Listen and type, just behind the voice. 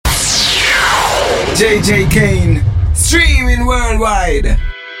DJ Kane, streaming worldwide.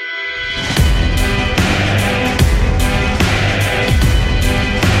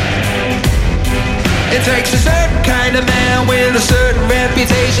 It takes a certain kind of man with a certain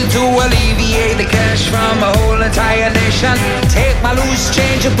reputation to alleviate the cash from a whole entire nation. Take my loose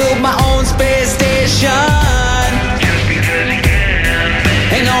change and build my own space station. Just because he can.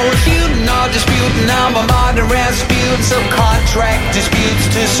 Ain't no refuting or disputing. I'm a modern Rasputin. Some contract disputes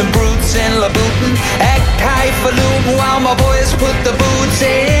to some brutes in Louboutin. Act highfalutin while my boys put the boots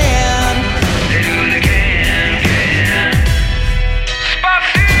in. They do what they can.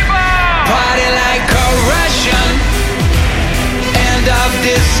 Party like a Russian. End of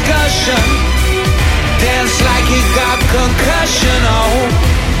discussion. Dance like he got concussion. Oh,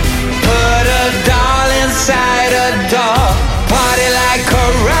 put a doll inside a doll. Party like a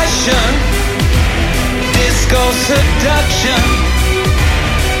Russian. Disco seduction.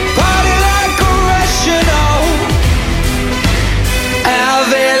 Party like a Russian. Oh,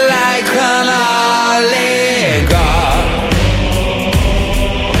 have it like an oligarch.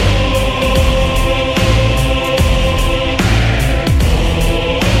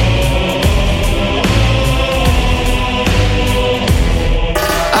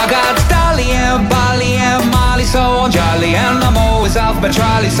 So jolly, and I'm always off my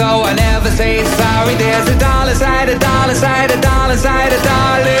trolley, so I never say sorry. There's a dollar side, a dollar side, a dollar side, a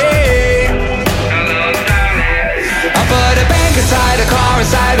dolly. I put a bank inside a car,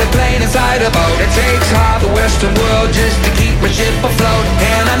 inside a plane, inside a boat. It takes half the Western world just to keep my ship afloat.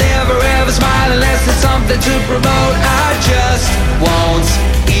 And I never ever smile unless there's something to promote. I just won't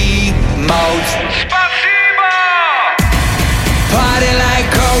emote. Party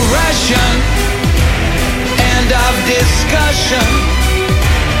like a Russian. Of discussion.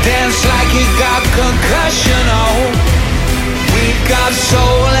 Dance like you got concussion. Oh, we got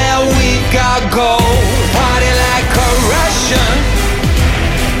soul and we got gold. Party like a Russian.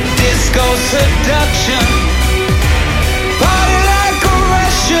 Disco seduction. Party like a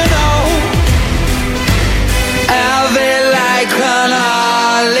Russian. Oh, have it like an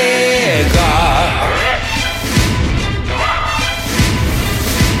oligarch.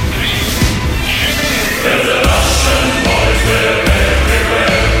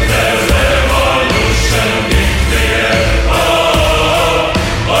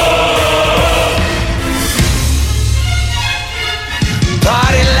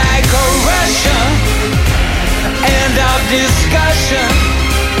 Discussion.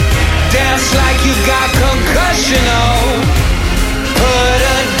 Dance like you got concussion. Oh, put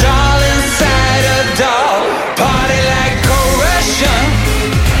a doll inside a doll. Party like a Russian.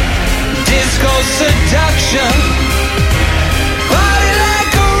 Disco seduction. Party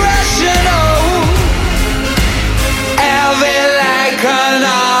like a Russian. Oh, have it like an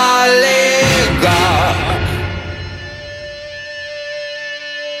oligarch.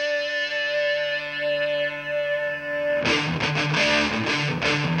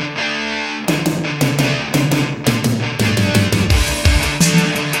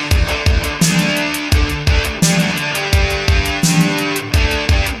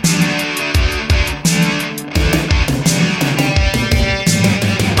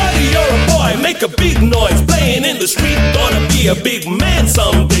 Make a big noise playing in the street. Gonna be a big man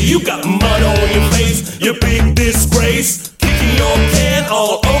someday. You got mud on your face, you big disgrace. Kicking your can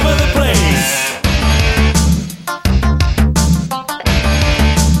all over the place.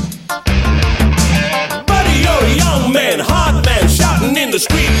 Buddy, you're a young man, hard man, shouting in the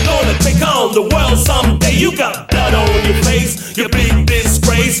street. Gonna take on the world someday. You got blood on your face, you big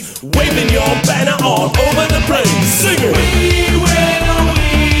disgrace. Waving your banner all over the place. Sing it. We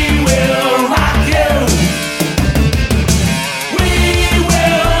will rock you. We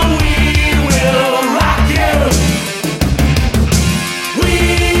will rock you. We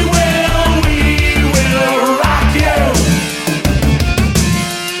will rock you.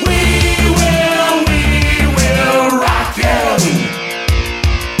 We will rock you.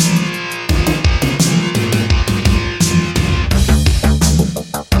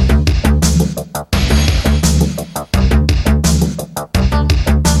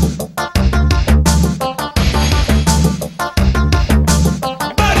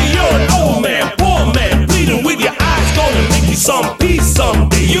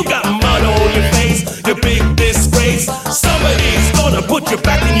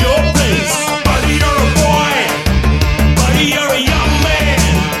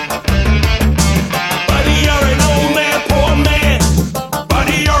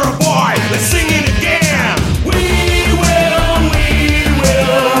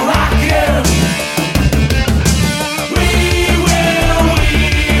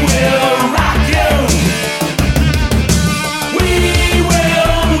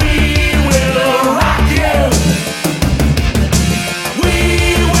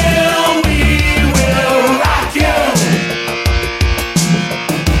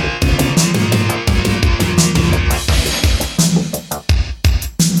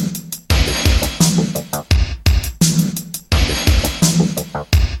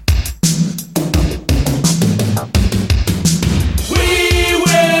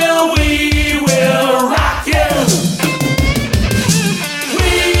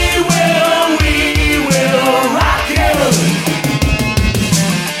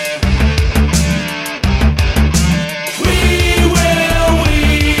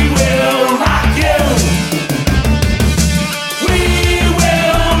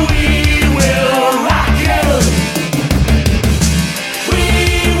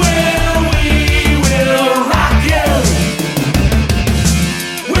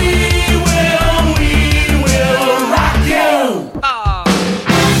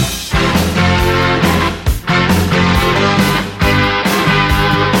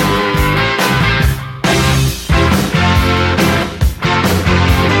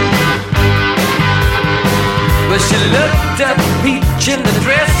 Well, she looked a peach in the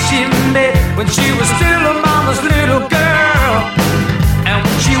dress she made when she was still a mama's little girl. And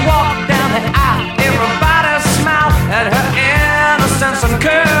when she walked down the aisle, everybody smiled at her innocence and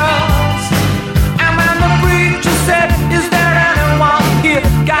curls. And when the preacher said, "Is there anyone here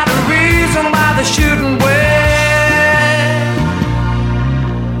got a reason why they shouldn't wait?"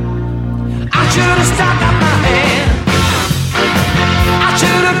 I should have stuck up my hand. I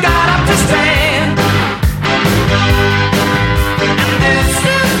should have got up to stand. And this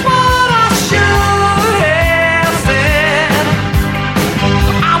is what I should have said.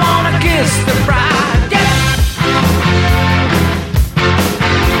 I wanna kiss the bride, yeah.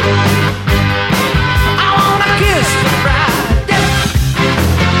 I wanna kiss the bride, yeah.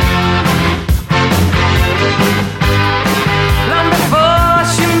 Long before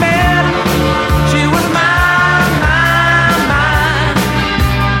she met him, she was mine, mine, mine.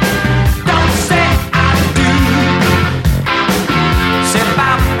 Don't say I do. Say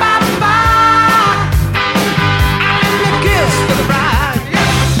bye, bye, bye. And let me kiss the bride,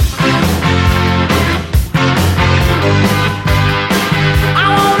 yeah. I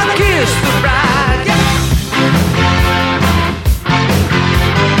wanna kiss the bride, yeah.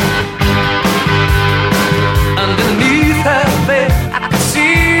 Underneath her face, I could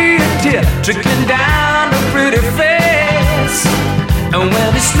see a tear trickling down her pretty face. And when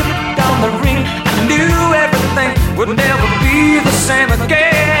he slipped on the ring, I knew everything would never be the same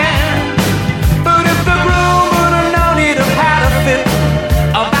again. But if the groom would have known, he'd have had a fit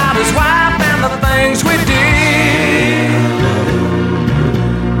about his wife and the things we did.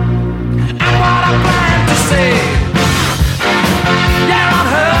 And what I plan to say, yeah, on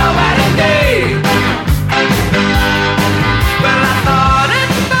her wedding day. Well, I thought it,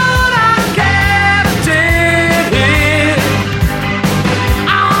 but I kept it.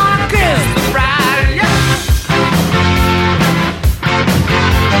 I wanna kiss the bride, yeah.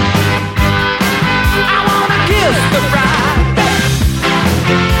 I wanna kiss the bride, yeah.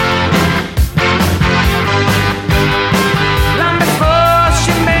 Long before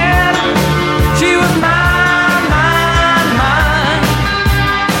she met him, she was mine, mine, mine.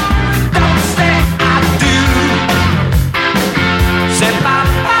 Don't say I do. Say bye,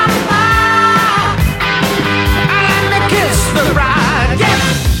 bye, bye. And let me kiss the bride, yeah.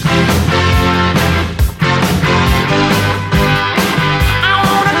 I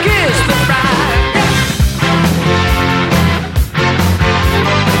wanna kiss the bride, yeah.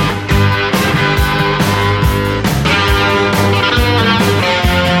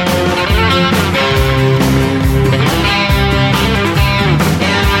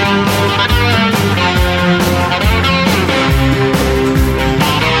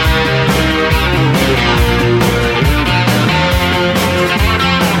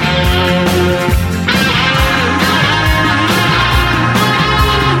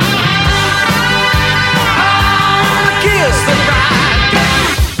 Kiss the bride, yeah.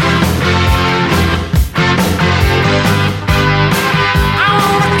 I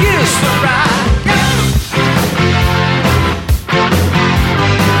wanna kiss the bride, yeah.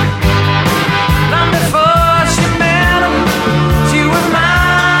 Long before she met him, she was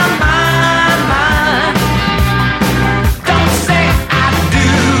mine, mine, mine. Don't say I do.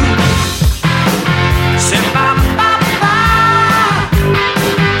 Say bye, bye, bye.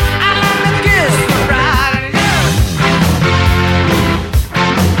 And let me kiss the bride, yeah.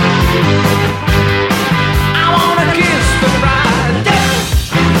 I wanna kiss the bride, yeah.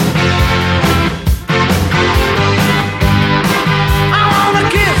 I wanna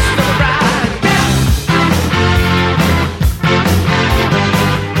kiss the bride, yeah.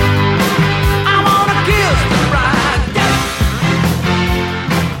 I wanna kiss the bride, yeah.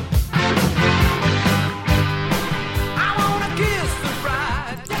 I wanna kiss the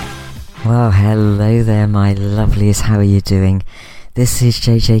bride, yeah. Well, hello there, my lovelies. How are you doing? This is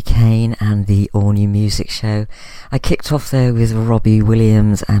JJ Kane and the All New Music Show. I kicked off there with Robbie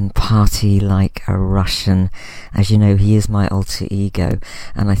Williams and Party Like a Russian. As you know, he is my alter ego,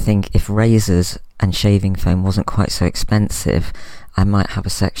 and I think if razors and shaving foam wasn't quite so expensive, I might have a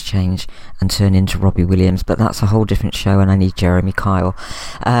sex change and turn into Robbie Williams, but that's a whole different show and I need Jeremy Kyle.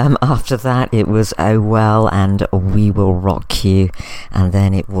 After that it was Oh Well and We Will Rock You, and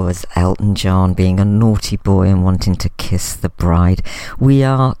then it was Elton John being a naughty boy and wanting to kiss the bride. We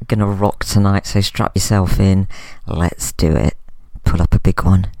are gonna rock tonight, so strap yourself in, let's do it. Pull up a big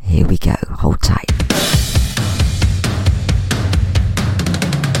one, here we go, hold tight.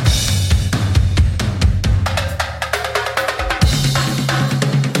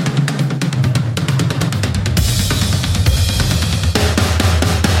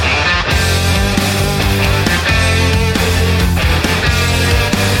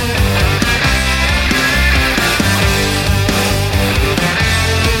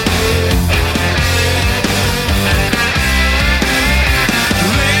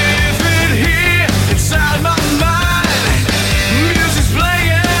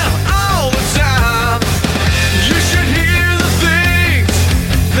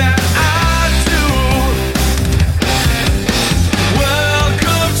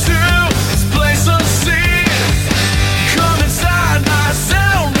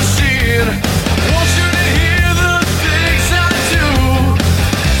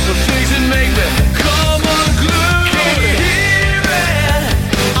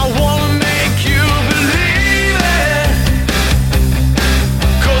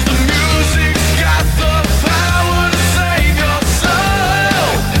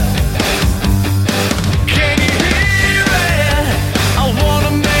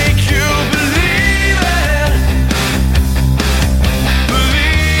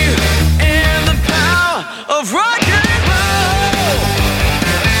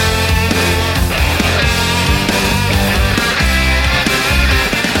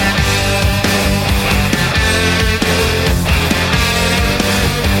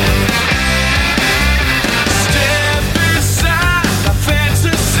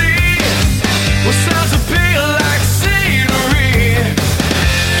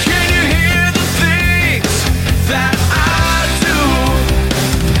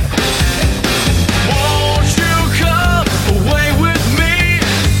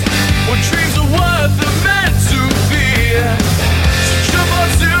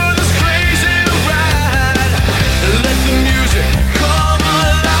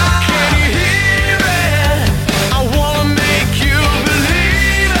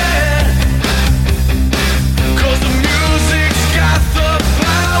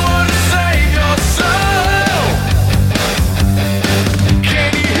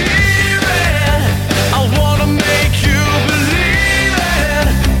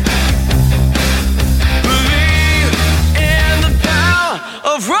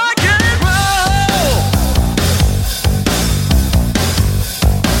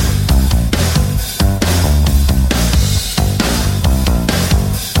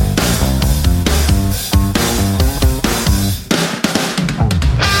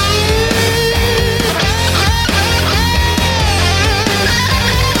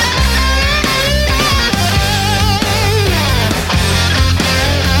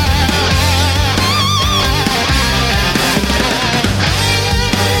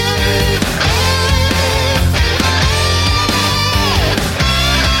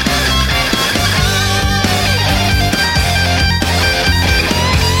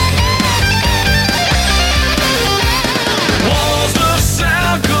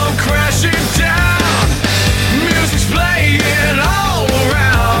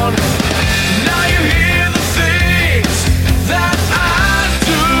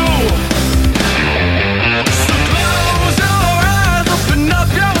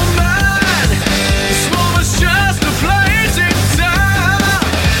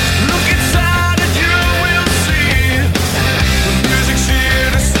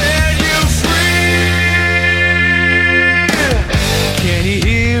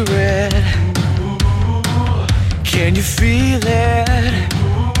 Can you feel it?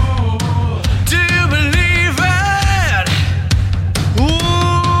 Do you believe it? Ooh,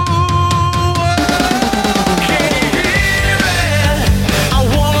 can you hear it? I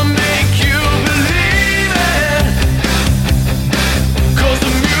wanna make you believe it. 'Cause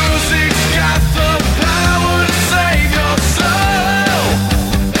the music's got the power to save your soul.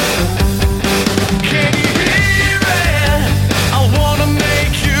 Can you hear it? I wanna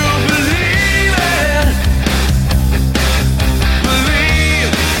make you believe it.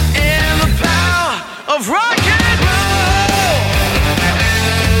 Believe in the power of rock and roll.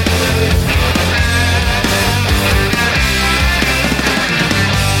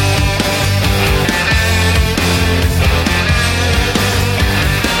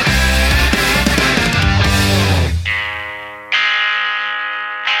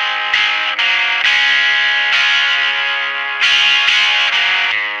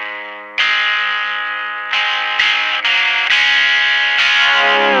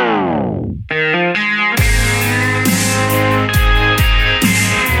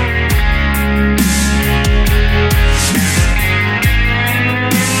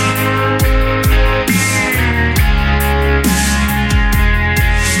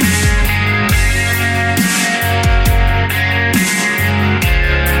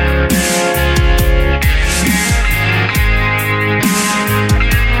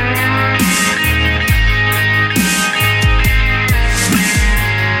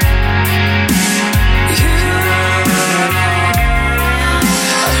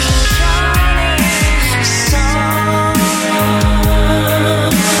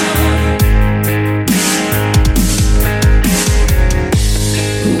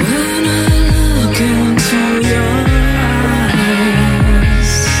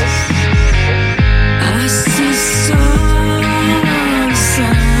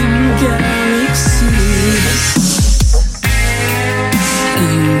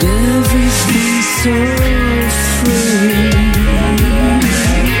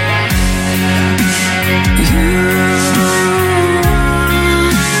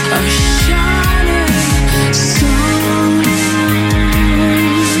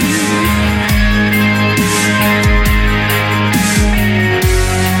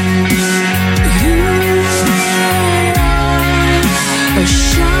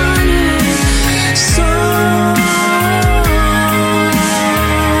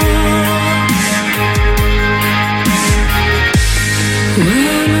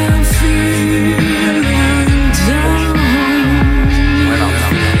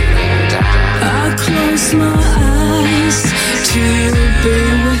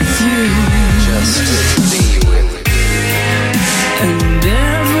 And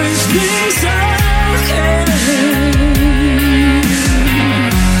everything's okay.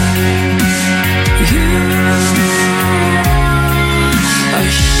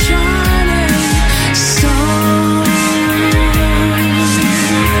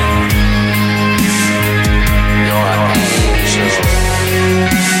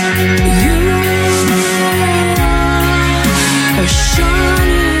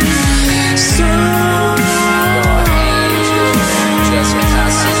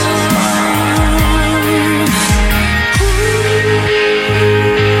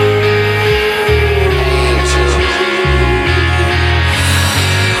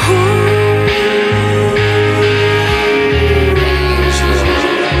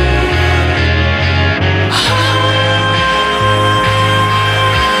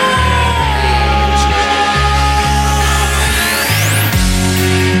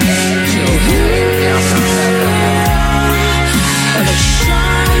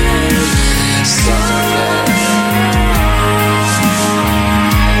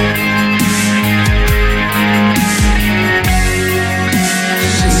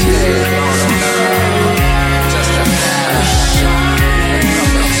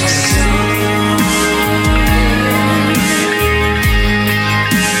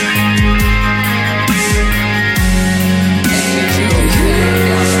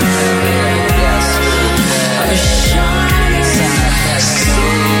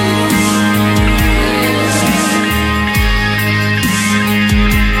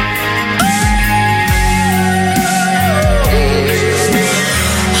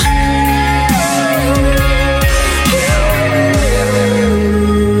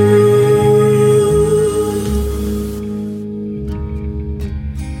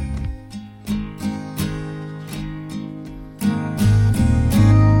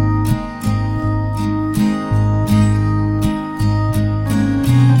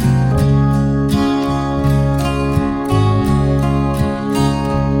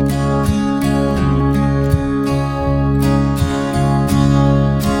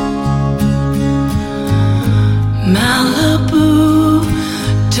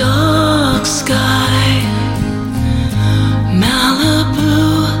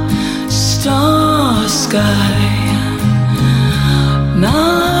 sky.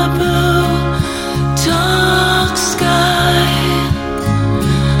 Malibu, dark sky.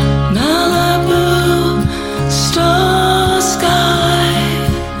 Malibu, star sky.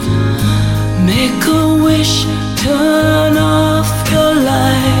 Make a wish, turn off your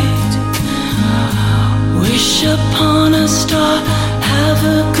light. Wish upon a star, have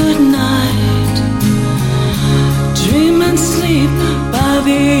a good night. Dream and sleep by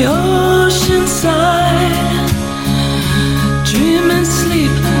the ocean side. Dream and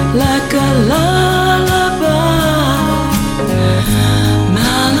sleep like a lullaby.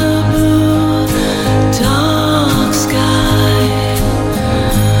 Malibu, dark sky.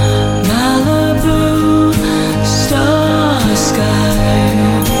 Malibu, star sky.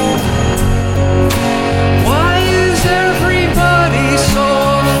 Why is everybody so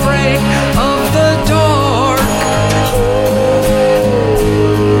afraid of the dark?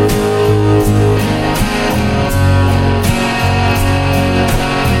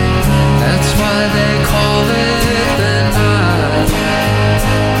 That's why they call it the night.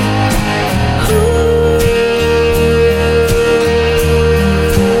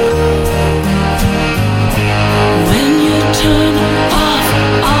 When you turn off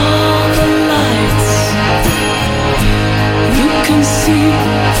all the lights, you can see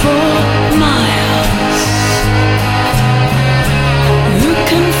for miles. You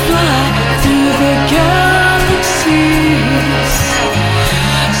can fly through the galaxies,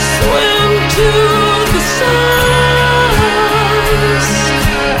 swim to the stars.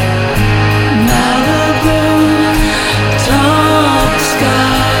 Malibu, dark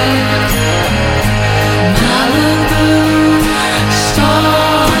sky. Malibu,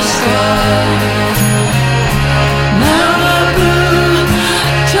 star sky. Malibu,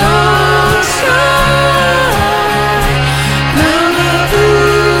 dark sky. Malibu,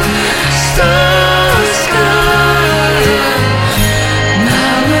 star sky.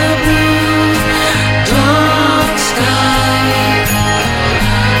 Malibu, dark sky.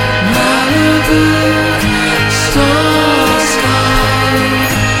 Malibu, star sky.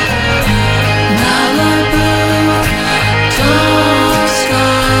 Malibu, dark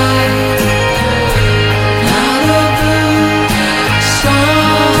sky. Malibu,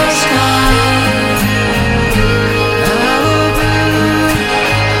 star sky. Malibu,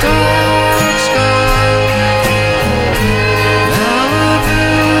 dark sky. Malibu,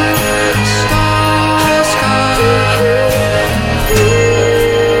 star sky.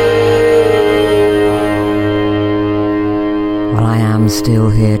 Well, I am still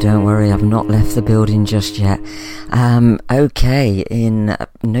here, don't worry, I've not left the building just yet. Okay, in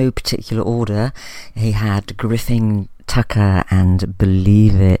no particular order, he had Griffin Tucker and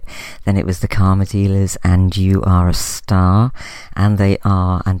Believe It, then it was the Karma Dealers and You Are a Star, and they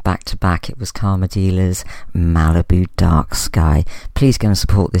are, and back to back it was Karma Dealers, Malibu Dark Sky. Please go and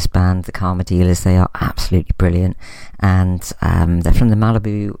support this band, the Karma Dealers, they are absolutely brilliant, and they're from the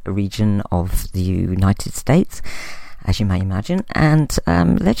Malibu region of the United States, as you may imagine, and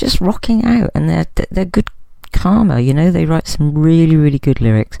they're just rocking out, and they're good karma, you know, they write some really, really good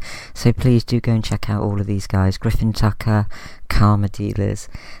lyrics, so please do go and check out all of these guys, Griffin Tucker, Karma Dealers,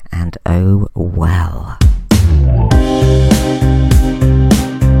 and Oh Well.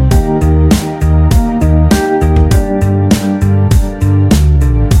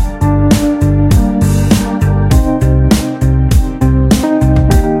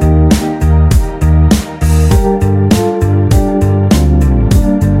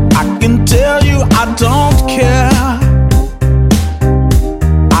 I don't care.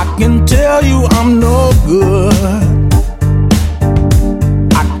 I can tell you I'm no good.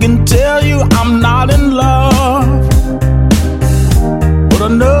 I can tell you I'm not in love, but I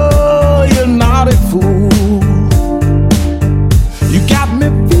know you're not a fool. You got me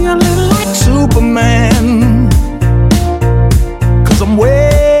feeling like Superman, 'cause I'm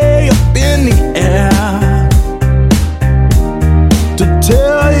way up in the air. To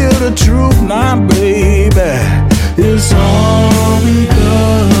tell you the truth now, baby, it's all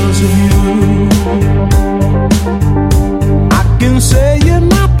because of you. I can say you're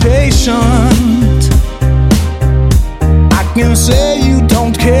not patient, I can say you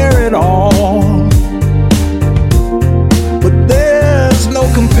don't care at all, but there's no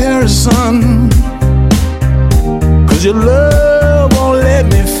comparison, 'cause your love won't let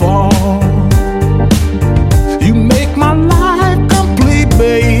me fall. You make my life complete,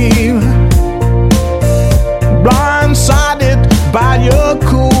 babe, blindsided by your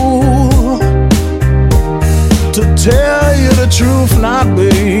cool. To tell you the truth now,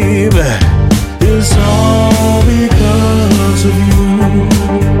 baby, it's all because of you.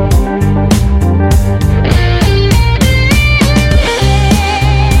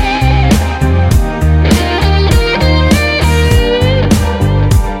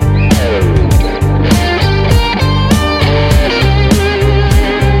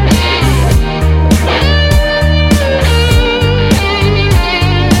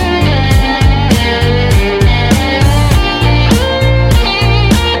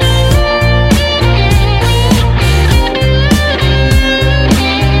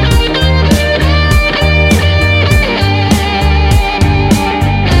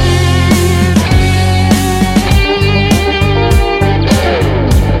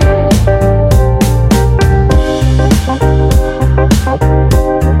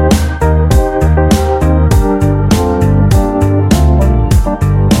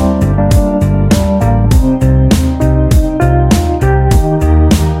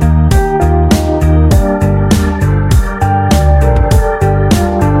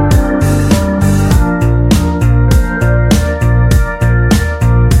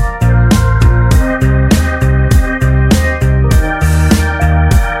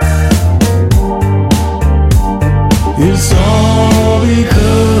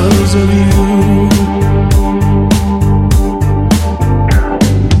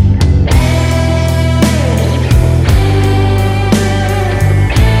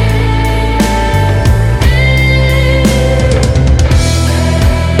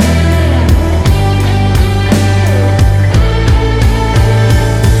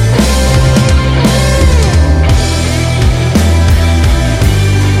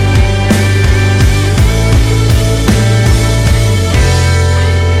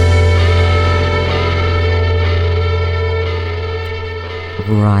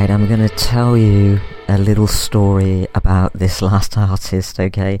 Right, I'm going to tell you a little story about this last artist,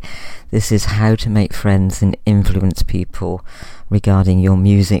 okay? This is how to make friends and influence people regarding your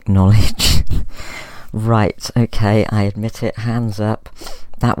music knowledge. Right, okay, I admit it, hands up.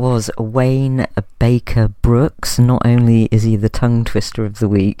 That was Wayne Baker Brooks. Not only is he the tongue twister of the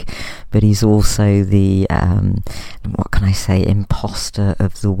week, but he's also the, what can I say, imposter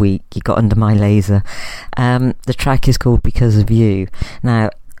of the week. He got under my laser. The track is called Because of You. Now,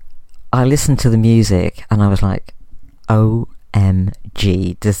 I listened to the music and I was like,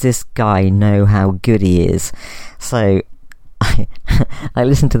 OMG, does this guy know how good he is? So I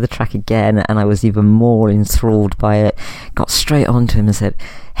listened to the track again and I was even more enthralled by it. Got straight on to him and said,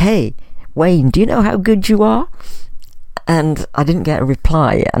 "Hey, Wayne, do you know how good you are?" And I didn't get a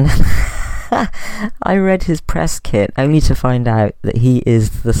reply, and I read his press kit only to find out that he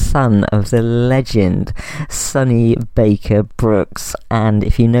is the son of the legend Sonny Baker Brooks. And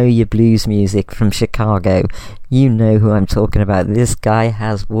if you know your blues music from Chicago, you know who I'm talking about. This guy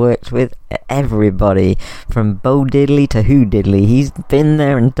has worked with everybody from Bo Diddley to Who Diddley. He's been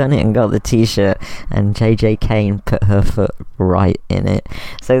there and done it and got the t-shirt, and JJ Kane put her foot right in it.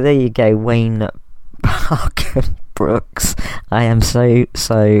 So there you go, Wayne Parker Brooks. I am so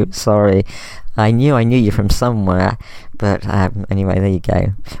sorry. I knew you from somewhere, but anyway, there you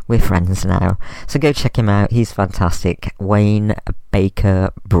go. We're friends now. So go check him out. He's fantastic. Wayne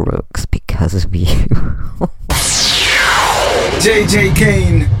Baker Brooks, Because of You. JJ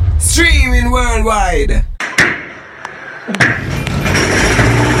Kane, streaming worldwide.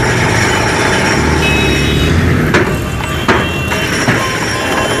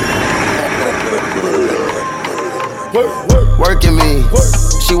 Working me,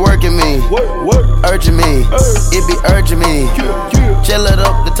 she working me, urging me, it be urging me. Chill it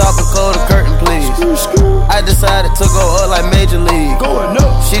up, the top and close the curtain, please. I decided to go up like Major League.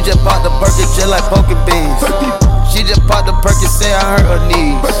 She just popped the Perky just like poking beans. She just popped the Perky, say I hurt her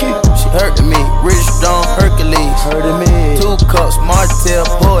knees. She hurting me, Rich Don Hercules. 2 cups, Martell,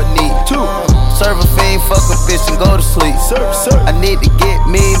 pour it neat. Serve a fiend, fuck a bitch and go to sleep. I need to get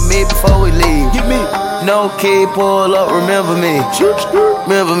me before we leave. No key, pull up, remember me.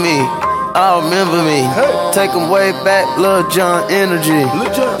 Remember me, oh remember me. Take 'em way back, Lil Jon energy.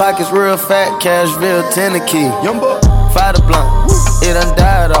 Pockets real fat, Cashville, Tennessee. Fire the blunt, it done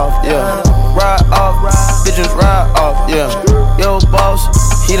died off, yeah. Ride off, bitches ride off, yeah. Yo boss,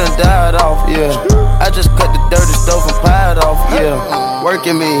 he done died off, yeah. I just cut the dirty stove and pied off, yeah.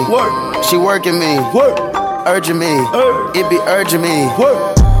 Working me, she working me, urging me, it be urging me.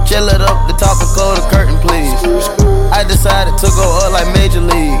 Chill it up, the top and close the curtain, please. I decided to go up like Major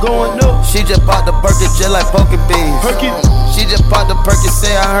League. She just popped the Perky just like poking beans. She just popped the Perky,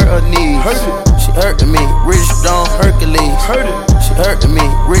 say I hurt her knees. She hurting me, Rich Don Hercules. She hurting me,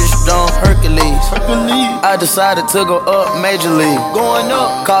 Rich Don Hercules. I decided to go up Major League. Going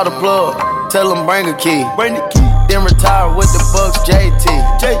up, call the plug, tell them bring a key. Then retire with the Bucks, JT.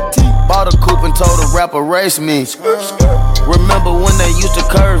 Bought a coupe and told the rapper race me. Remember when they used to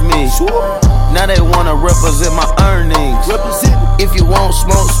curve me? Now they wanna represent my earnings. If you won't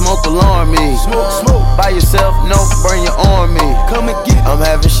smoke, smoke alarm me. By yourself, no, burn your army. I'm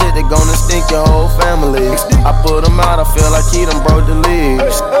having shit that gonna stink your whole family. I put him out, I feel like he done broke the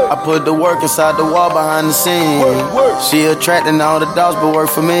leaves. I put the work inside the wall behind the scene. She attracting all the dogs but work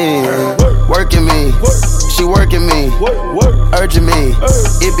for me. Working me, she working me, urging me,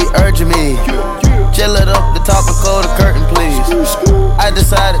 it be urging me. Chill it up, the top and close the curtain, please. I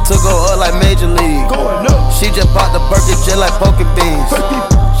decided to go up like Major League. She just popped the Perky just like poking beans.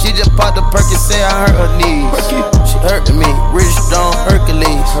 She just popped the Perky, say I hurt her knees. She hurting me, Rich Don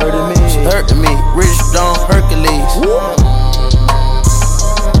Hercules. She hurting me, Rich Don Hercules.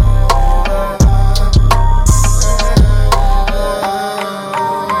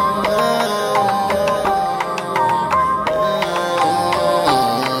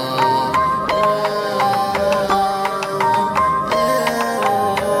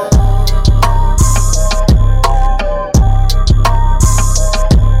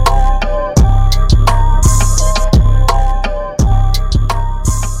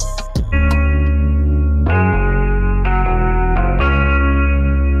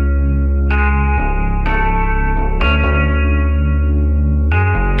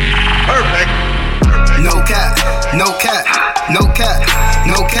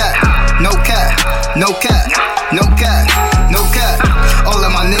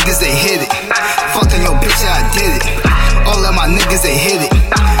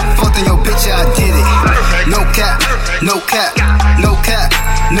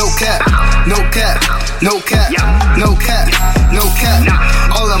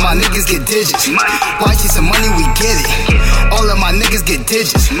 my niggas get digits. Why chase some money, we get it. All of my niggas get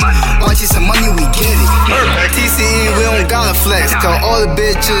digits. Why chase some money, we get it. TCE, we don't gotta flex, cause all the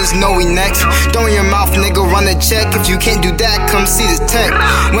bitches know we next. Throw in your mouth, nigga, run a check. If you can't do that, come see this tech.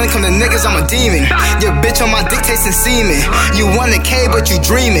 When it come to niggas, I'm a demon. Your bitch on my dick tasting semen. You want a K, but you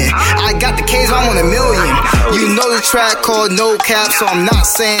dreaming. I got the K's, I'm on $1 million. You know the track called No Cap, so I'm not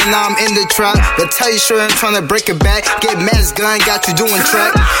saying I'm in the trap, but tell you sure I'm trying to break it back. Get Matt's gun, got you doing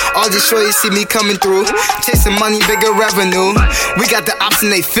track. All these shorties see me coming through, chasing money, bigger revenue. We got the ops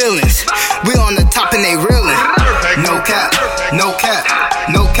and they feelings. We on the top and they reeling. No cap, no cap,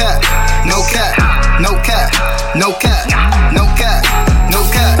 no cap, no cap, no cap, no cap, no cap, no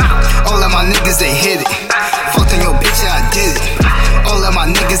cap. All of my niggas they hit it. Fucked on your bitch, yeah, I did it. All of my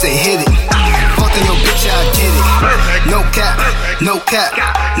niggas they hit it. Fucked on your bitch, yeah, I did it. No cap, no cap,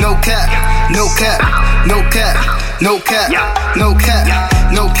 no cap, no cap, no cap, no cap, no cap,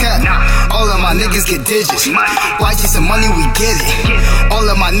 no cap. All of my niggas get digits. Why chase some money, we get it. All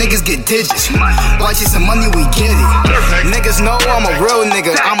of my niggas get digits. Why chase some money, we get it. Niggas know I'm a real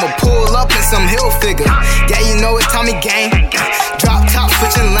nigga. I'ma pull up in some hill figure. Yeah, you know it's Tommy Gang. Drop top,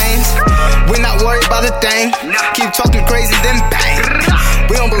 switching lanes. We not worried about a thing. Keep talking crazy, then bang.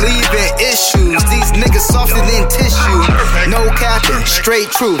 We don't believe in issues. These niggas softer than tissue. No capping,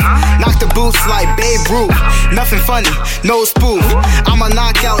 straight truth. Knock the boots like Babe Ruth. Nothing funny, no spoof. I'ma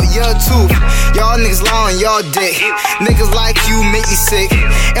knock out your tooth. Y'all niggas lie on y'all dick. Niggas like you make me sick.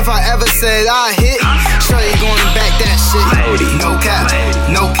 If I ever said I hit, sure you going back that shit. No cap,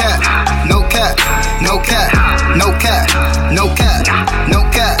 no cap, no cap, no cap, no cap, no cap, no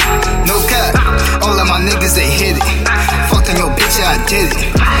cap, no cap. All of my niggas they hit it. Fucked on your bitch, yeah, I did it.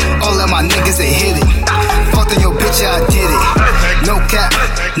 All of my niggas they hit it. Fucked on your bitch, yeah, I did it. No cap,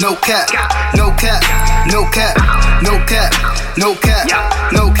 no cap, no cap, no cap, no cap, no cap,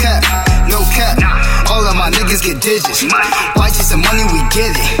 no cap, no cap. All of my niggas get digits. Why chase some money, we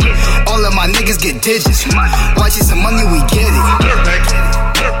get it. All of my niggas get digits. Why chase some money, we get it.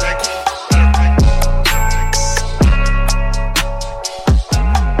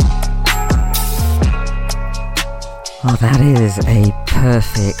 Oh, that is a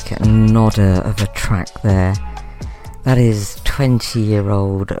perfect nodder of a track there. That is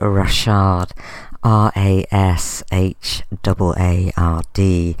 20-year-old Rashard, R-A-S-H-A-A-R-D,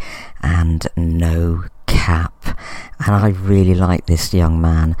 and No Cap. And I really like this young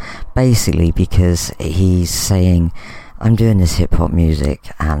man, basically because he's saying, I'm doing this hip-hop music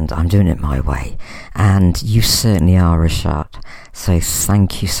and I'm doing it my way. And you certainly are, Rashard. So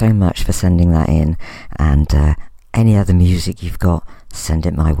thank you so much for sending that in. And any other music you've got, send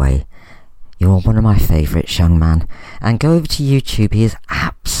it my way. You're one of my favourites, young man. And go over to YouTube. He is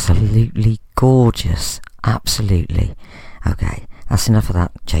absolutely gorgeous. Absolutely. Okay, that's enough of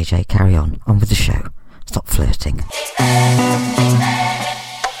that, JJ. Carry on with the show. Stop flirting.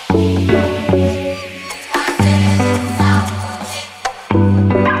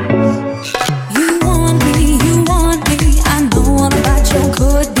 You want me, I know all about your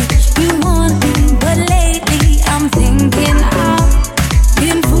could be. You want me, but lately I'm thinking I've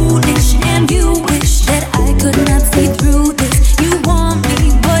been foolish, and you wish that I could not see through this. You want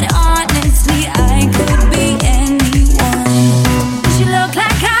me, but honestly I could be anyone. Does she look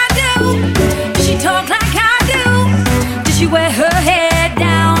like I do? Does she talk like I do? Does she wear her hair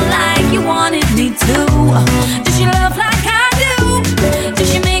down like you wanted me to? Does she love like I do? Does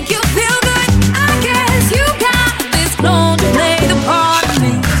she make you feel good? I guess you got this clone to play the part of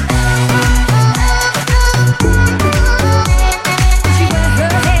me. Does she wear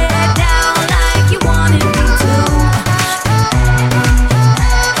her hair down like you wanted me to?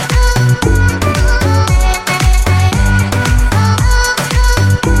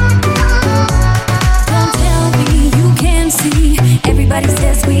 Don't tell me you can't see. Everybody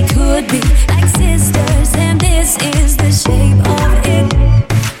says we could be like sisters, and this is the shape of it.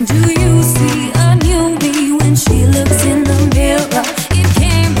 Do you see a new me when she looks in the mirror? It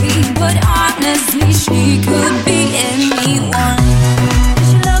can't be, but honestly, she could be anyone. Does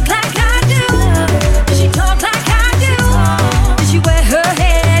she look like I do? Does she talk like I do? Does she wear her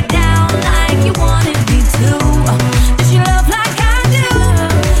hair down like you wanted me to? Does she love like I do?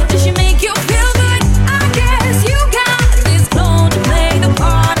 Does she make you feel good? I guess you got this clone to play the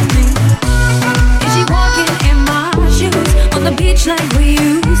part of me. Is she walking in my shoes on the beach like we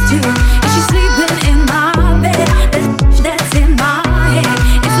used to? Is she sleeping in my bed? That's in my head.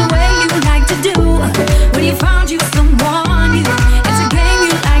 It's the way you like to do when you found you someone new. It's a game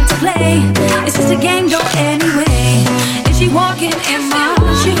you like to play. It's just a game, though, anyway. Is she walking in my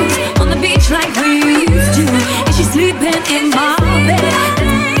shoes on the beach like we used to? Is she sleeping in my bed?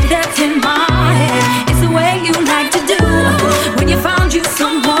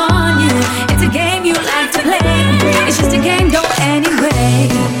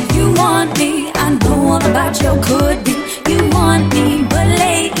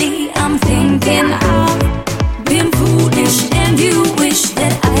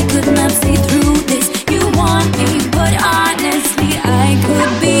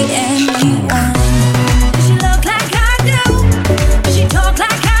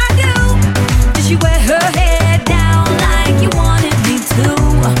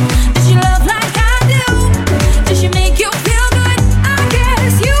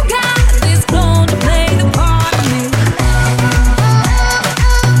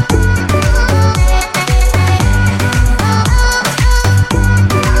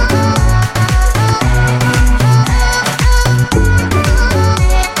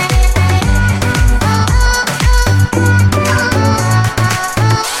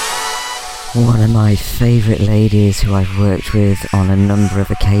 my favourite ladies who I've worked with on a number of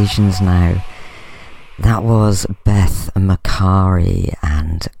occasions now. That was Beth Macari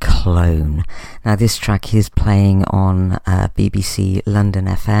and Clone. Now this track is playing on BBC London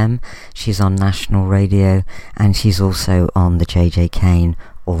FM. She's on national radio and she's also on the JJ Kane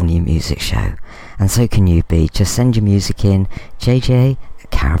All New Music Show. And so can you be. Just send your music in,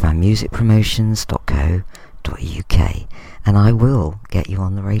 jj@caravanmusicpromotions.co.uk, and I will get you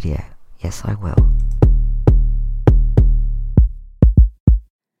on the radio. Yes, I will.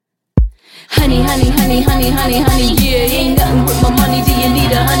 Honey, honey, honey, honey, honey, honey, yeah. Ain't nothing with my money, do you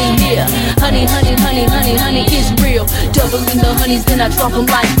need a honey? Yeah. Honey, honey, honey, honey, honey, it's real. Doubling the honeys, then I drop them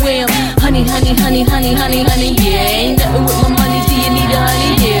like wham. Honey, honey, honey, honey, honey, honey, yeah. Ain't nothing with my money, do you need a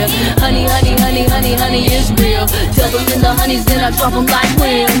honey? Yeah. Honey, honey, honey, honey, honey, it's real. Doubling the honeys, then I drop them like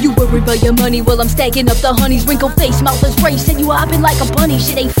wham. You worry about your money while I'm stacking up the honeys. Wrinkle face, mouth is raised, and you hopping like a bunny.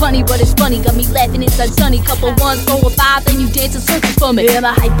 Shit ain't funny, but it's funny. Got me laughing inside sunny. Couple ones, 4 or 5, then you dance in circles for me. Am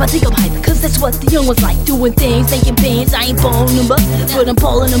I hype? I think I'm hype, cause that's what the young ones like. Doing things, making bands. I ain't balling them up, but I'm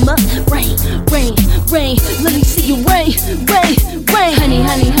balling them up. Rain, rain, rain. Let me see you rain, rain, rain. Honey,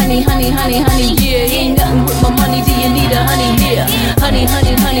 honey, honey, honey, honey, honey, yeah. Ain't nothing with my money, do you need a honey? Yeah. Honey,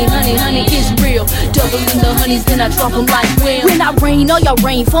 honey, honey, honey, honey, it's real. Doubling the honeys, then I drop them like wham. When I rain, all y'all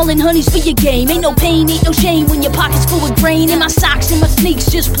rain. Falling honeys for your game. Ain't no pain, ain't no shame when your pocket's full of grain. In my socks and my sneaks,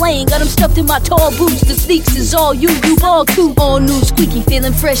 just plain. Got them stuffed in my tall boots. The sneaks is all you all too. All new squeaky,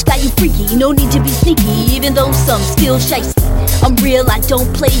 feeling fresh, got you freaky. No need to be sneaky, even though some still shicey. I'm real, I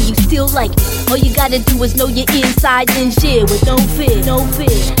don't play, you still like me. All you gotta do is know your insides and share with no fear, no fear.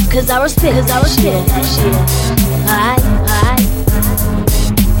 Cause I respect that shit. Alright.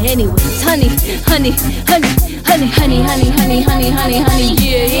 Anyways, honey, honey, honey, honey, honey, honey, honey, honey, honey, honey,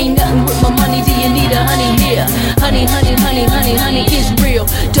 yeah. Ain't nothing with my money, do you need a honey? Yeah. Honey, honey, honey, honey, honey, it's real.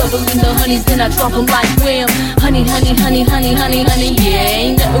 Doubling the honeys, then I drop them like wham. Honey, honey, honey, honey, honey, honey, yeah.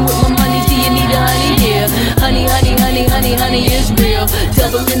 Ain't nothing with my money, do you need a honey? Yeah. Honey, honey, honey, honey, honey, it's real.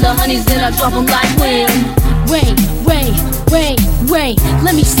 Doubling the honeys, then I drop them like wham. Rain, rain, rain, rain.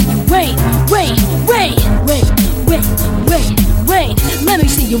 Let me see you rain, rain, rain, rain, rain, rain, rain. Let me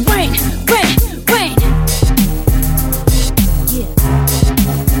see you rain, rain, rain. Yeah.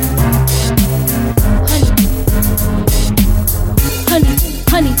 Honey,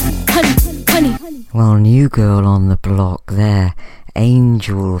 honey, honey, honey, honey. Well, new girl on the block there,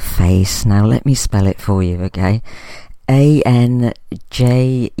 Angel Face. Now let me spell it for you, okay?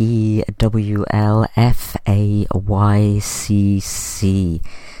 ANJEWLFAYCC,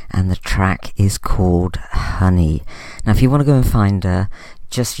 and the track is called Honey. Now if you want to go and find her,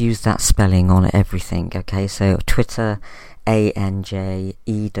 just use that spelling on everything, okay? So Twitter,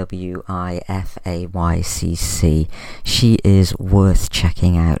 ANJEWIFAYCC. She is worth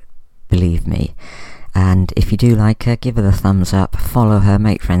checking out, believe me. And if you do like her, give her the thumbs up, follow her,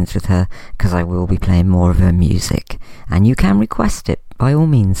 make friends with her, because I will be playing more of her music. And you can request it, by all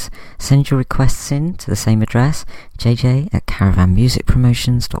means. Send your requests in to the same address,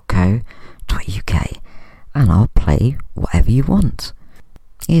 jj@caravanmusicpromotions.co.uk, and I'll play whatever you want.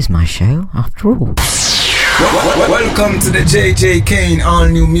 Here's my show, after all. Welcome to the JJ Kane All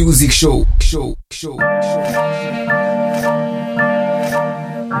New Music Show.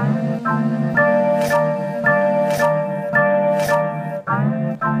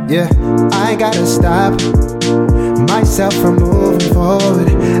 Yeah, I gotta stop myself from moving forward.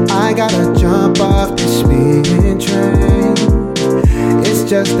 I gotta jump off the speeding train. It's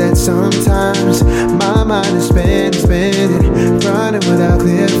just that sometimes my mind is spinning, running without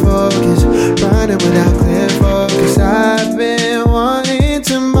clear focus, I've been wanting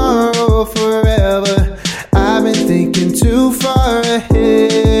tomorrow forever. I've been thinking too far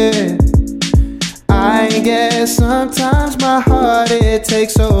ahead. I guess sometimes my heart, it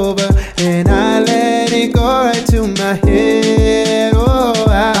takes over, and I let it go right to my head. Oh,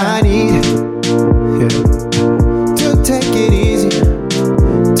 I need to take it easy,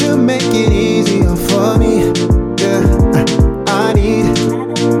 to make it easier for me. Yeah, I need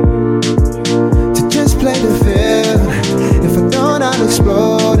to just play the field. If I don't, I'll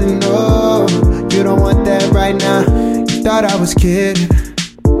explode. And no, you don't want that right now. You thought I was kidding,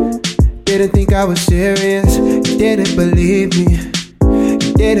 didn't think I was serious. You didn't believe me.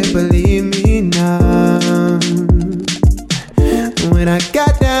 Now. When I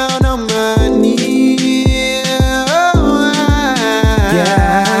got down on my knees,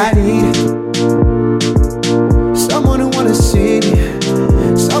 I need someone who wanna see me,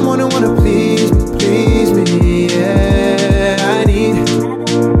 someone who wanna please me. Yeah, I need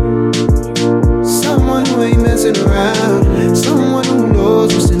someone who ain't messing around, someone who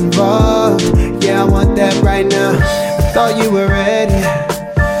knows what's involved. Yeah,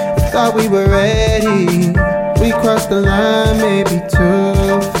 were ready. We crossed the line maybe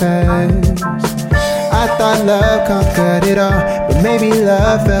too fast. I thought love conquered it all, but maybe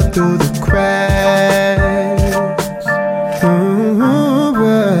love fell through the cracks. But no,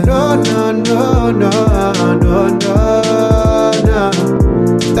 no, no, no, no, no, no.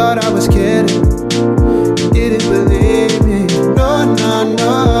 Thought I was kidding, didn't believe me. No, no,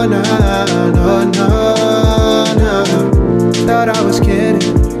 no, no, no, no, no. Thought I was kidding,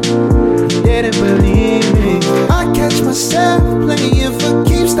 didn't believe me. I catch myself playing for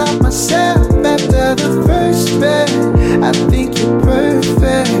keeps, stop myself after the first bet. I think you're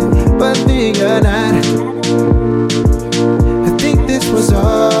perfect, but think you're not. I think this was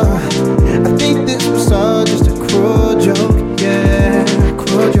all, I think this was all just a cruel joke, yeah,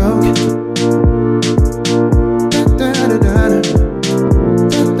 cruel joke.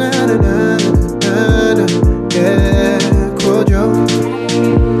 Yeah, cruel joke.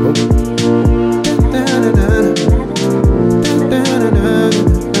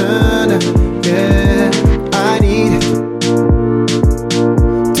 Yeah, I need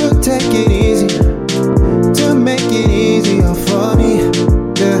to take it easy, to make it easier for me.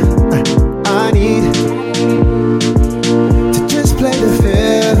 Yeah, I need to just play the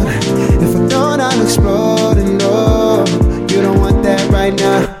field. If I don't, I'm exploding. No, you don't want that right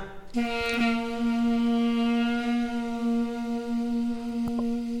now.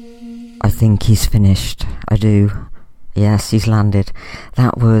 I think he's finished. I do. Yes, he's landed.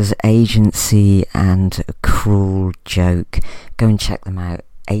 That was Agency and Cruel Joke. Go and check them out.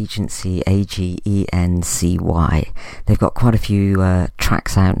 Agency, Agency. They've got quite a few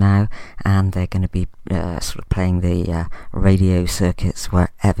tracks out now, and they're going to be sort of playing the radio circuits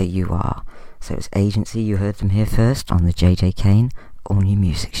wherever you are. So it's Agency. You heard them here first on the JJ Kane All New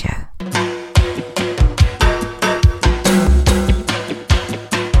Music Show.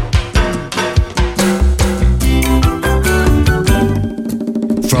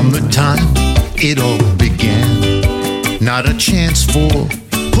 From the time it all began, not a chance for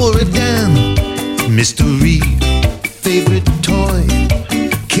pour it down. Mystery, favorite toy,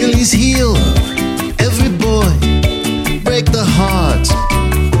 Achilles heel of every boy. Break the heart,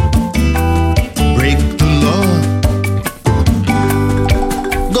 break the law.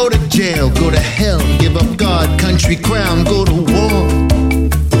 Go to jail, go to hell, give up God, country, crown, go to war.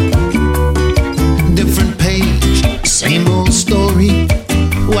 Different page, same old story.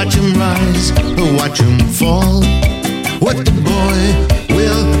 Watch him rise, or watch him fall. What the boy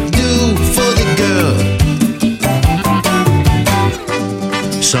will do for the girl.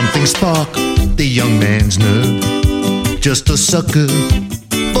 Something sparked the young man's nerve. Just a sucker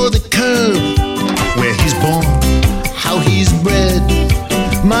for the curve. Where he's born, how he's bred.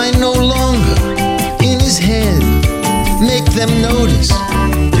 Mine no longer in his head. Make them notice,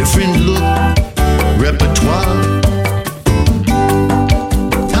 different look, repertoire.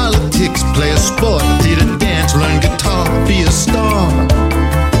 Play a sport, theater, dance, learn guitar, be a star.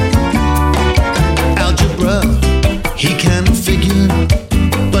 Algebra, he can figure,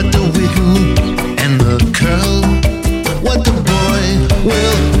 but the wiggle and the curl. What the boy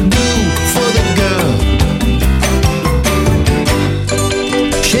will do for the girl.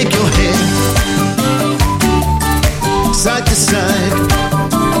 Shake your head, side to side.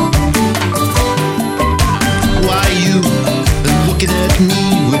 Why you looking at me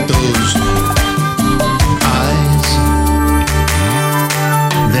with those eyes?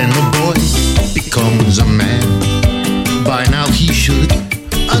 Then the boy becomes a man. By now he should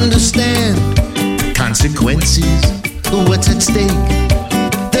understand consequences, what's at stake.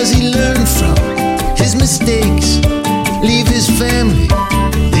 Does he learn from his mistakes? Leave his family,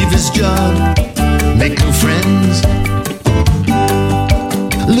 leave his job, make new friends,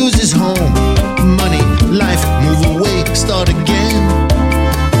 lose his home, money, life, move away, start again.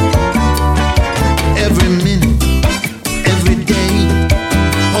 Every minute, every day,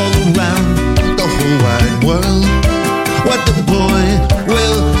 all around the whole wide world. What the boy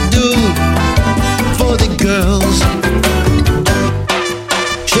will do for the girls.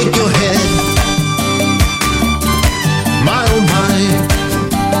 Shake your head, my oh my.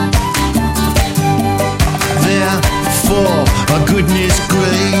 Therefore, a goodness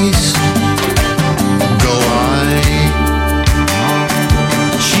grace, go I.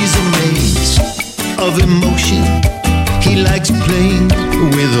 She's a maze of emotion. He likes playing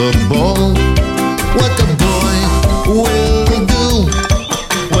with a ball. What the boy will do.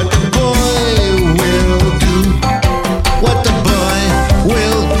 What the boy will do. What the boy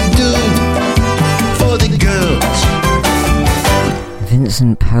will do for the girls. Vince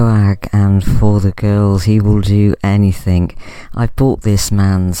Vincent Poag and For the Girls, He Will Do Anything. I've bought this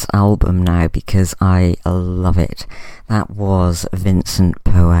man's album now because I love it. That was Vincent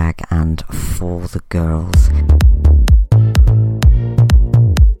Poag and For the Girls.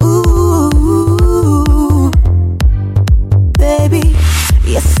 Ooh, baby,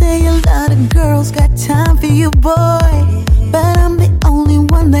 you say a lot of girls got time for you, boy, but I'm the only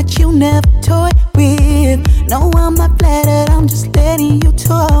one that you never toy with. No, I'm not flattered, I'm just letting you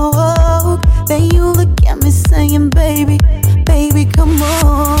talk. Then you look at me saying, baby, baby, come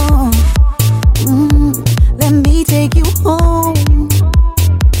on. Let me take you home,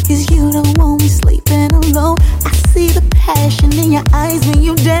 'cause you don't want me sleeping alone. I see the passion in your eyes when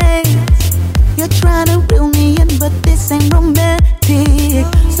you dance. You're trying to reel me in, but this ain't romantic.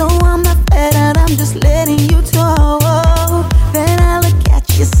 So I'm not flattered, I'm just letting you talk. Then I look at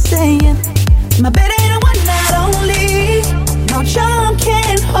you saying, my bed ain't a one night only. No charm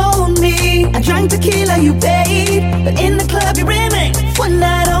can't hold me. I drank tequila, you babe, but in the club you remain. One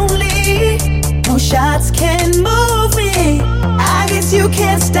night only. No shots can move me. I guess you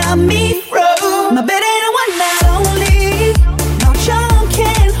can't stop me from. My bed ain't a one night only. No charm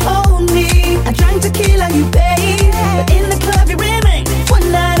can't hold me. I drank tequila, you babe, but in the club you remain. One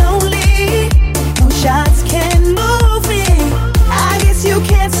night only. No shots can move me. I guess you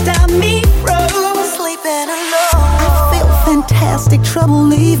can't stop me from sleeping alone. I feel fantastic, trouble,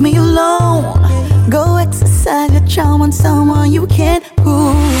 leave me alone. Go exercise your charm on someone you can't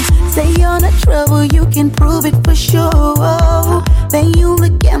prove. Say you're not trouble, you can prove it for sure. Then you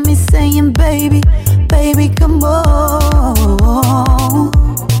look at me saying, baby, baby, come on.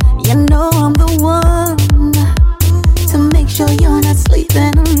 You know I'm the one to make sure you're not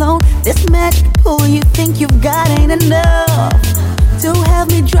sleeping alone. This magic pull you think you've got ain't enough to have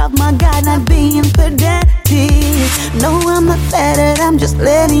me drop my guard, not being pedantic. No, I'm not flattered, I'm just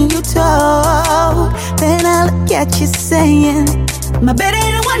letting you talk. Then I look at you saying, my bed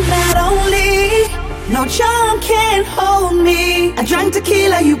ain't a one night only. No charm can't hold me. I drank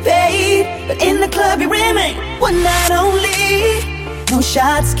tequila, you babe, but in the club you remain. One night only. No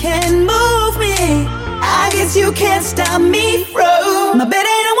shots can move me. I guess you can't stop me from. My bed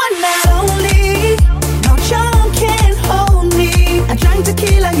ain't a one night only. No charm can't hold me. I drank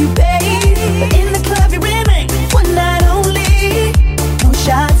tequila, you babe, but in the club you remain. One night only. No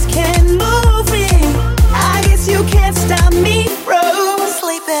shots can move me. I guess you can't stop me from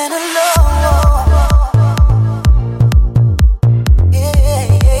sleeping alone.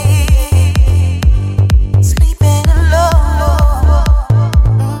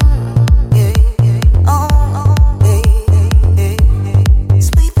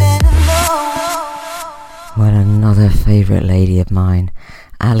 Another favourite lady of mine,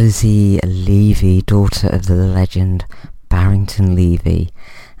 Alizée Levy, daughter of the legend Barrington Levy,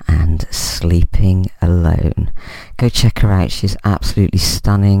 and Sleeping Alone. Go check her out, she's absolutely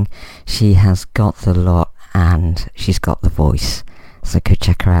stunning. She has got the lot and she's got the voice. So go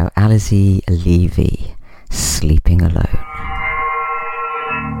check her out, Alizée Levy, Sleeping Alone.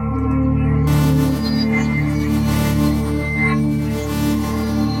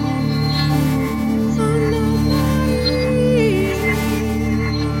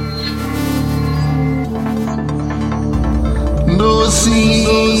 No scene,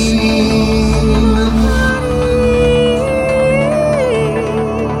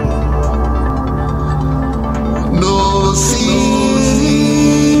 no scene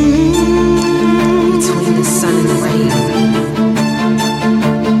between the sun and the rain.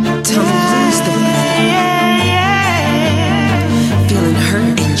 Tell me who's the one feeling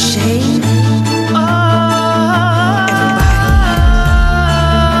hurt and shame.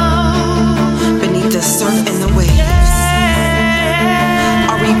 Everybody beneath the surf and the waves.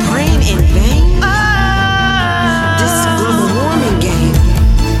 Are we praying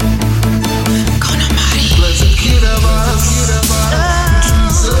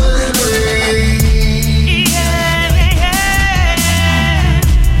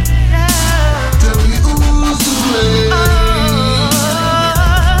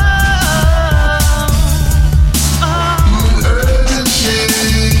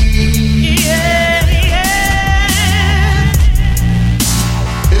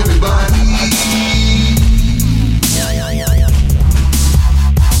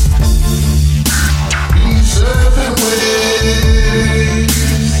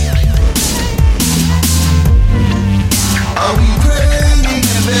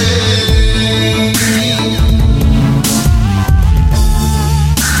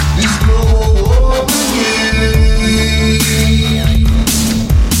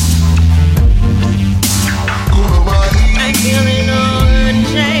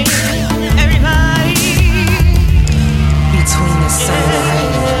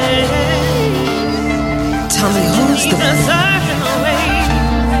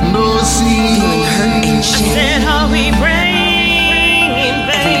said, are we praying?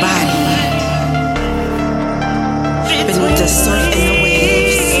 Everybody. Beneath the surf and the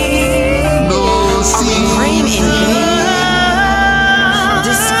waves. Are we praying in vain?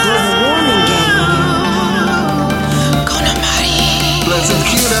 This global warming game. Gonna marry. Blessed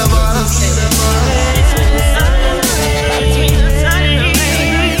kid of us.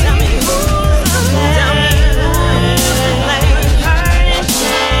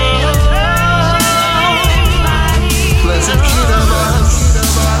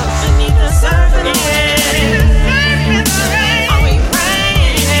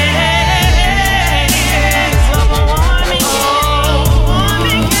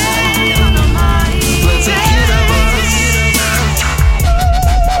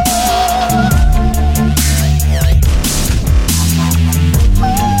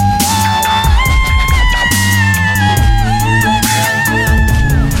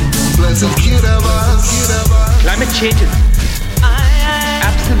 Climate change is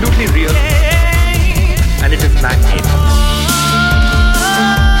absolutely real, and it is man-made.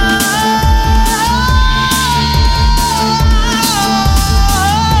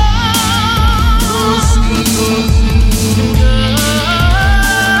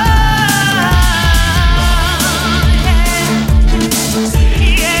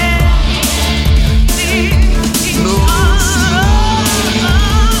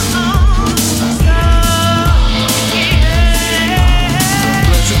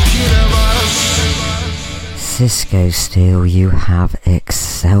 Cisco Steel, you have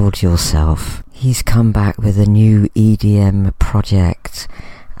excelled yourself. He's come back with a new EDM project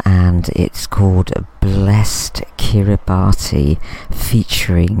and it's called Blessed Kiribati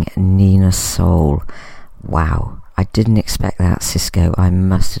featuring Nina Soul. Wow, I didn't expect that, Cisco, I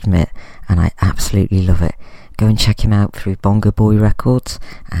must admit, and I absolutely love it. Go and check him out through Bongo Boy Records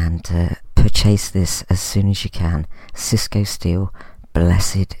and purchase this as soon as you can. Cisco Steel,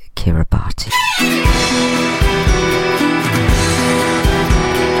 Blessed Kiribati.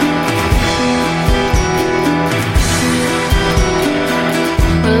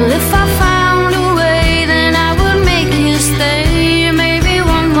 Well, if I found a way, then I would make you stay. Maybe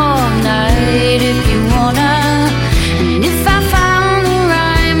one more night if you wanna. And if I found a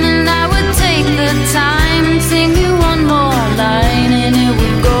rhyme, then I would take the time and sing you one more line, and it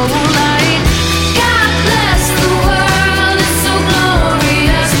would go like, God bless the world, it's so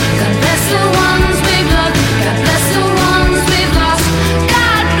glorious. God bless the ones we love. God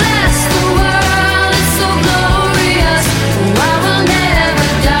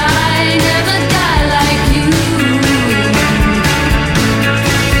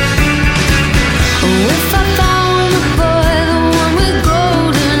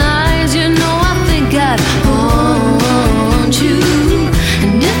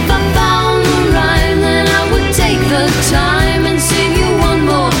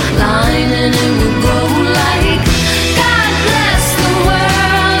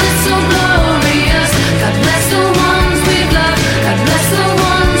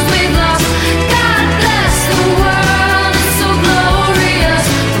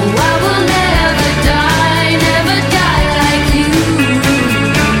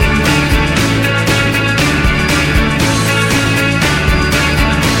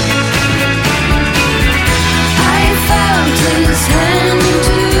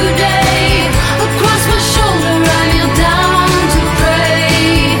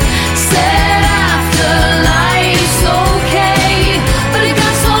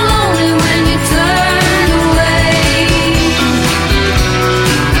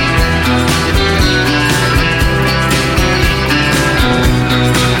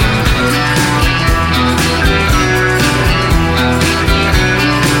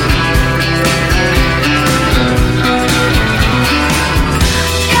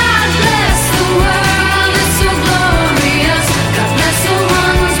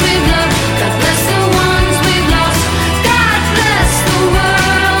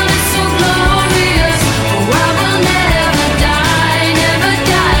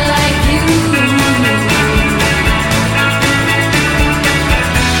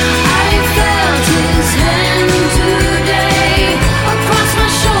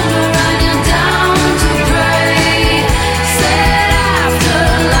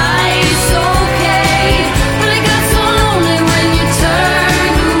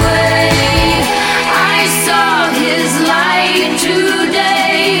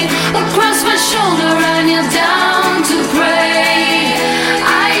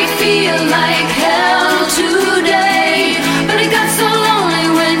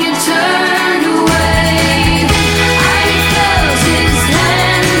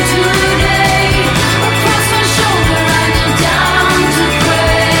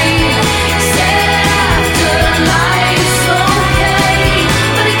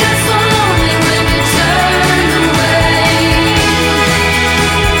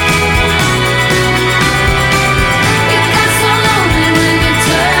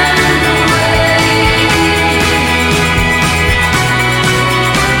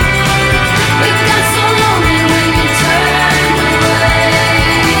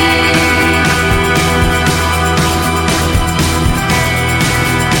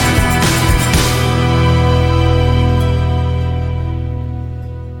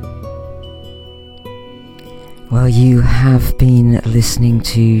you have been listening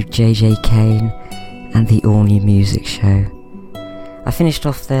to JJ Kane and the All New Music Show. I finished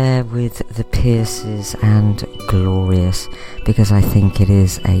off there with The Pierces and Glorious because I think it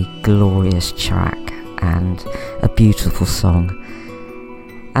is a glorious track and a beautiful song.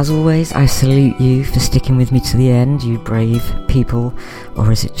 As always, I salute you for sticking with me to the end, you brave people,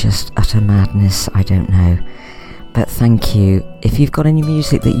 or is it just utter madness? I don't know. But thank you. If you've got any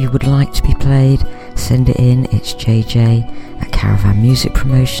music that you would like to be played, send it in. It's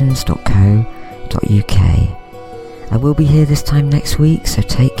jj@caravanmusicpromotions.co.uk. I will be here this time next week, so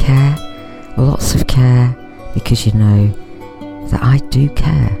take care, lots of care, because you know that I do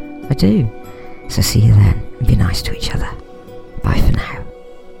care. I do. So see you then, and be nice to each other.